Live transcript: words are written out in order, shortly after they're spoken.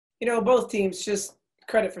Both teams just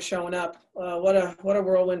credit for showing up. What a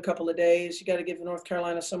whirlwind couple of days. You got to give North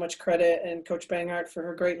Carolina so much credit and Coach Banghart for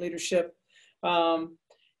her great leadership.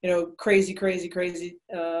 Crazy, crazy, crazy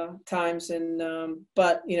times.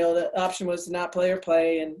 But the option was to not play or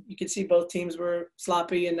play. And you could see both teams were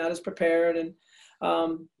sloppy and not as prepared. And,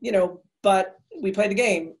 but we played the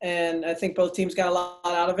game. And I think both teams got a lot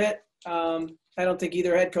out of it. I don't think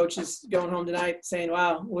either head coach is going home tonight saying,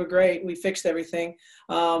 wow, we're great, we fixed everything.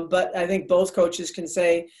 But I think both coaches can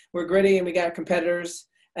say we're gritty and we got competitors,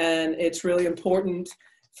 and it's really important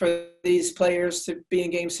for these players to be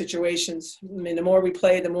in game situations. I mean, the more we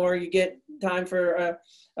play, the more you get time for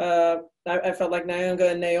I felt like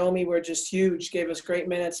Nyanga and Naomi were just huge, gave us great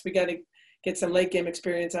minutes. We got to get some late game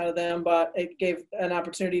experience out of them, but it gave an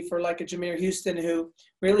opportunity for like a Jameer Houston who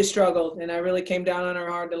really struggled. And I really came down on her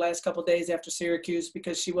hard the last couple of days after Syracuse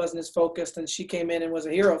because she wasn't as focused, and she came in and was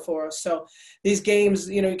a hero for us. So these games,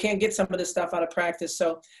 you can't get some of this stuff out of practice.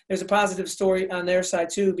 So there's a positive story on their side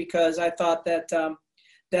too, because I thought that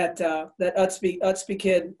Utsby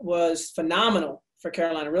kid was phenomenal for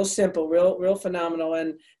Carolina. Real simple, real phenomenal.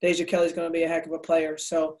 And Deja Kelly's going to be a heck of a player.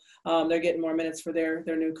 So they're getting more minutes for their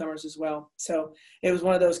newcomers as well. So it was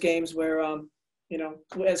one of those games where,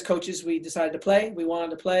 as coaches, we decided to play. We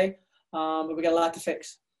wanted to play, but we got a lot to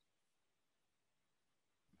fix.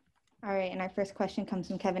 All right, and our first question comes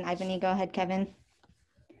from Kevin Ivany. Go ahead, Kevin.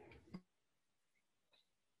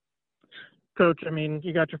 Coach,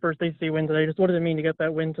 you got your first ACC win today. Just what does it mean to get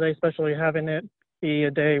that win today, especially having it be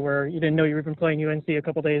a day where you didn't know you were even playing UNC a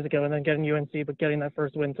couple days ago and then getting UNC, but getting that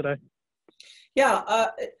first win today? Yeah,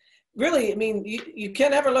 really, you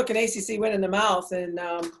can't ever look an ACC win in the mouth. And,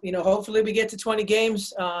 hopefully we get to 20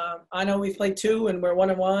 games. I know we've played 2 and we're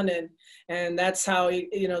 1-1. And that's how,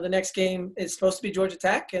 the next game is supposed to be Georgia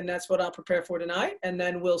Tech. And that's what I'll prepare for tonight. And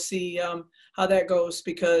then we'll see how that goes,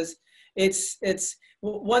 because it's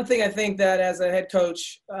one thing I think that as a head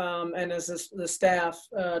coach and as the staff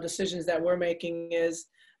decisions that we're making is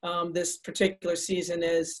this particular season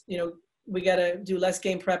is, we got to do less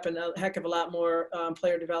game prep and a heck of a lot more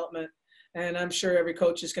player development. And I'm sure every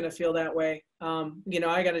coach is going to feel that way.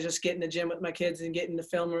 I got to just get in the gym with my kids and get in the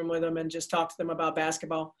film room with them and just talk to them about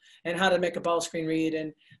basketball and how to make a ball screen read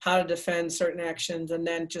and how to defend certain actions, and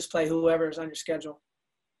then just play whoever's on your schedule.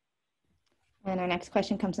 And our next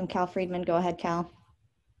question comes from Cal Friedman. Go ahead, Cal.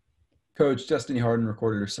 Coach, Destiny Harden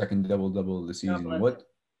recorded her second double-double of the season.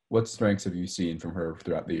 What strengths have you seen from her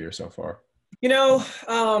throughout the year so far?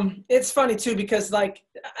 It's funny too, because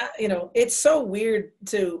it's so weird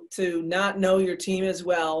to not know your team as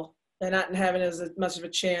well and not having as much of a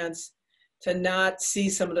chance to not see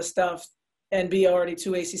some of the stuff and be already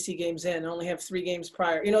 2 ACC games in, only have 3 games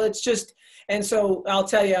prior. It's just, and so I'll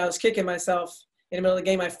tell you, I was kicking myself in the middle of the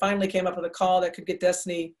game. I finally came up with a call that could get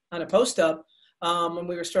Destiny on a post up when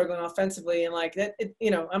we were struggling offensively, and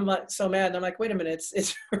I'm like so mad, and I'm like, wait a minute,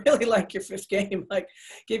 it's really like your 5th game. Like,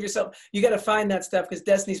 you got to find that stuff, because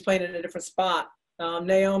Destiny's playing in a different spot.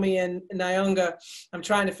 Naomi and Nyanga, I'm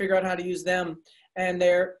trying to figure out how to use them, and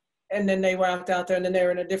then they were out there, and then they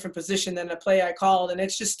were in a different position than the play I called. And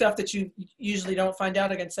it's just stuff that you usually don't find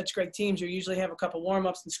out against such great teams. You usually have a couple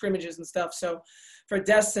warm-ups and scrimmages and stuff. So for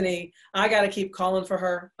Destiny, I got to keep calling for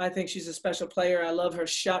her. I think she's a special player. I love her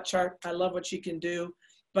shot chart. I love what she can do.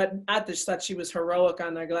 But I just thought she was heroic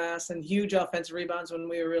on the glass and huge offensive rebounds when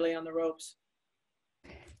we were really on the ropes.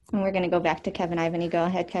 And we're going to go back to Kevin Ivany. Go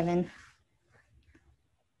ahead, Kevin.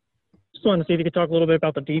 Just wanted to see if you could talk a little bit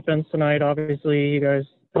about the defense tonight. Obviously, you guys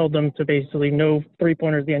held them to basically no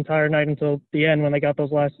 3-pointers the entire night until the end when they got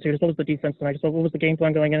those last 2. So what was the defense tonight? So what was the game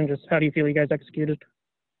plan going in, and just how do you feel you guys executed?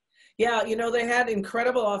 Yeah, they had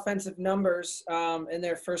incredible offensive numbers in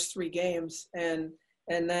their first 3 games. And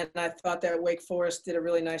then I thought that Wake Forest did a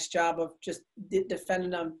really nice job of just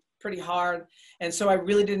defending them pretty hard. And so I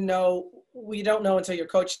really didn't know. We don't know until you're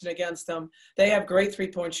coaching against them. They have great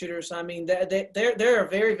 3-point shooters. They're a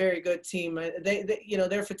very, very good team.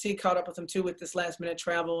 Their fatigue caught up with them too with this last minute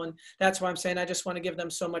travel. And that's why I'm saying I just want to give them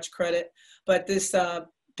so much credit. But this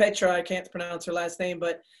Petra, I can't pronounce her last name,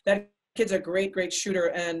 but that kid's a great, great shooter,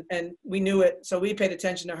 and we knew it, so we paid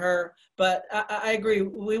attention to her. But I agree.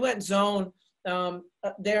 We went zone,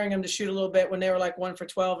 daring them to shoot a little bit when they were like 1 for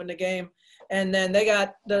 12 in the game. And then they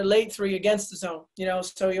got the late 3 against the zone,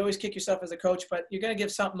 so you always kick yourself as a coach, but you're going to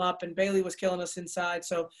give something up. And Bailey was killing us inside.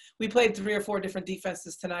 So we played 3 or 4 different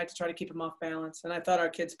defenses tonight to try to keep them off balance. And I thought our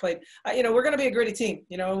kids played, we're going to be a gritty team,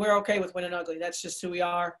 and we're okay with winning ugly. That's just who we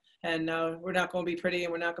are. And we're not going to be pretty,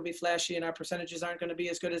 and we're not going to be flashy, and our percentages aren't going to be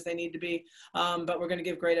as good as they need to be. But we're going to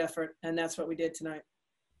give great effort. And that's what we did tonight.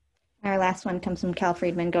 Our last one comes from Cal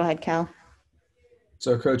Friedman. Go ahead, Cal.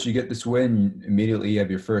 So, Coach, you get this win immediately. You have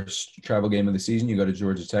your first travel game of the season. You go to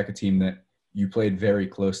Georgia Tech, a team that you played very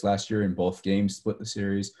close last year in both games, split the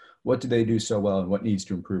series. What did they do so well, and what needs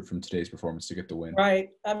to improve from today's performance to get the win? Right.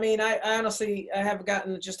 I mean, I honestly, I have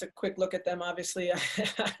gotten just a quick look at them. Obviously,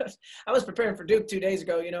 I was preparing for Duke 2 days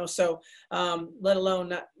ago, so let alone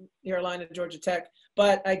not Carolina, Georgia Tech.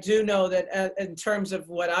 But I do know that in terms of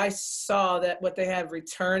what I saw, that what they have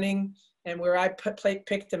returning and where I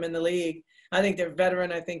picked them in the league, I think they're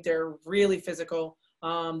veteran. I think they're really physical.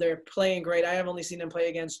 They're playing great. I have only seen them play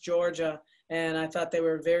against Georgia, and I thought they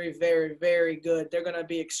were very, very, very good. They're going to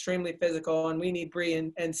be extremely physical, and we need Bree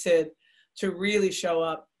and Sid to really show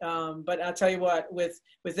up. But I'll tell you what, with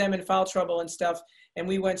them in foul trouble and stuff, and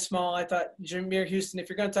we went small, I thought Jameer Houston, if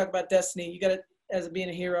you're going to talk about destiny, you got it as being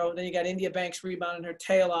a hero. Then you got India Banks rebounding her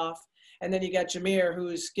tail off, and then you got Jameer,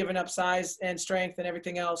 who's given up size and strength and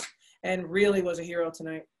everything else, and really was a hero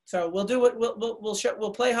tonight. So we'll do it.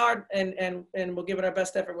 We'll play hard, and we'll give it our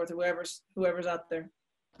best effort with whoever's out there.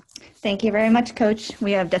 Thank you very much, Coach.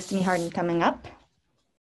 We have Destiny Harden coming up.